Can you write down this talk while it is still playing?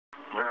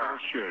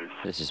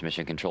This is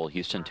Mission Control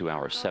Houston, 2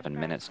 hours, 7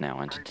 minutes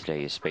now into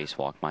today's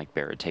spacewalk. Mike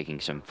Barratt taking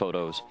some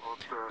photos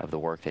of the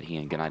work that he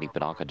and Gennady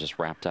Padalka just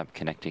wrapped up,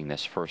 connecting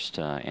this first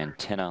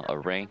antenna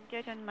array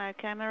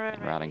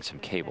and routing some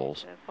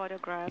cables.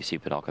 You see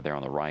Padalka there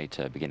on the right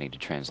beginning to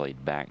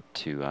translate back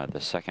to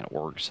the second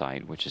org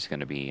site, which is going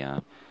to be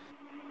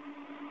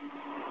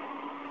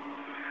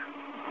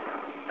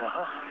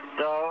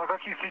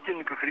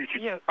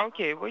Yeah,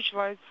 okay. Which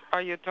lights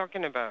are you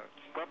talking about?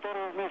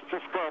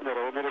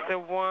 The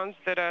ones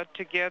that are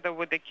together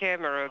with the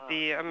camera,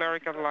 the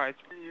American lights.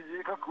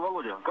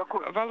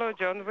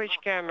 Volodya, on which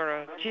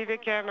camera? TV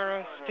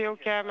camera, still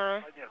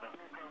camera?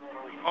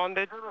 On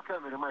the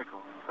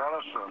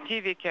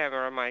TV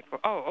camera, Michael.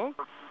 Oh.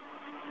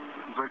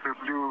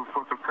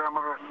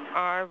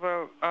 I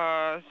will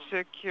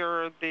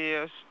secure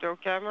the still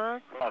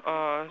camera.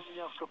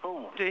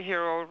 Stay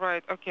here, all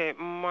right. Okay,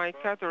 my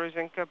cutter is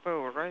in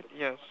Kabul, right?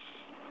 Yes,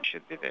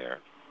 should be there.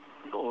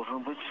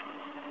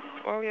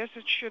 Well, yes,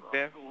 it should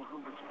be.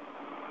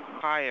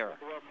 Higher.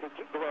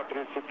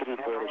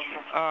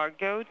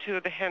 Go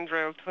to the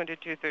handrail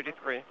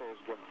 2233.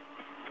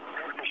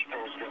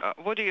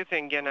 What do you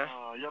think, Gena?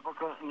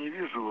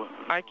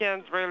 I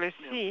can't really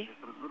see.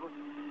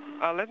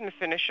 Let me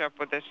finish up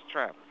with this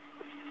strap.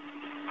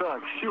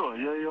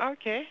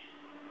 Okay.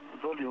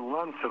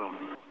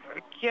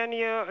 Can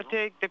you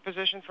take the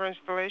position for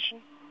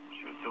installation?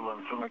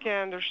 Okay,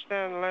 I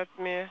understand. Let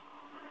me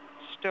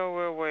stow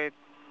away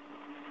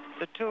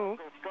the tool.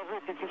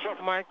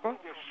 Michael?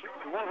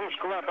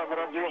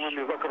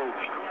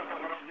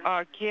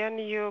 Can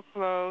you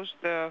close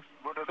the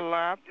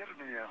flap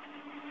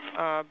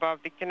above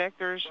the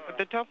connectors?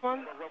 The top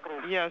one?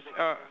 Yes.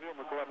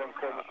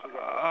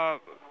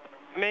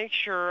 Make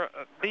sure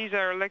these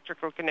are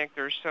electrical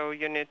connectors, so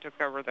you need to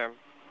cover them.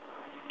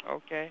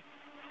 Okay.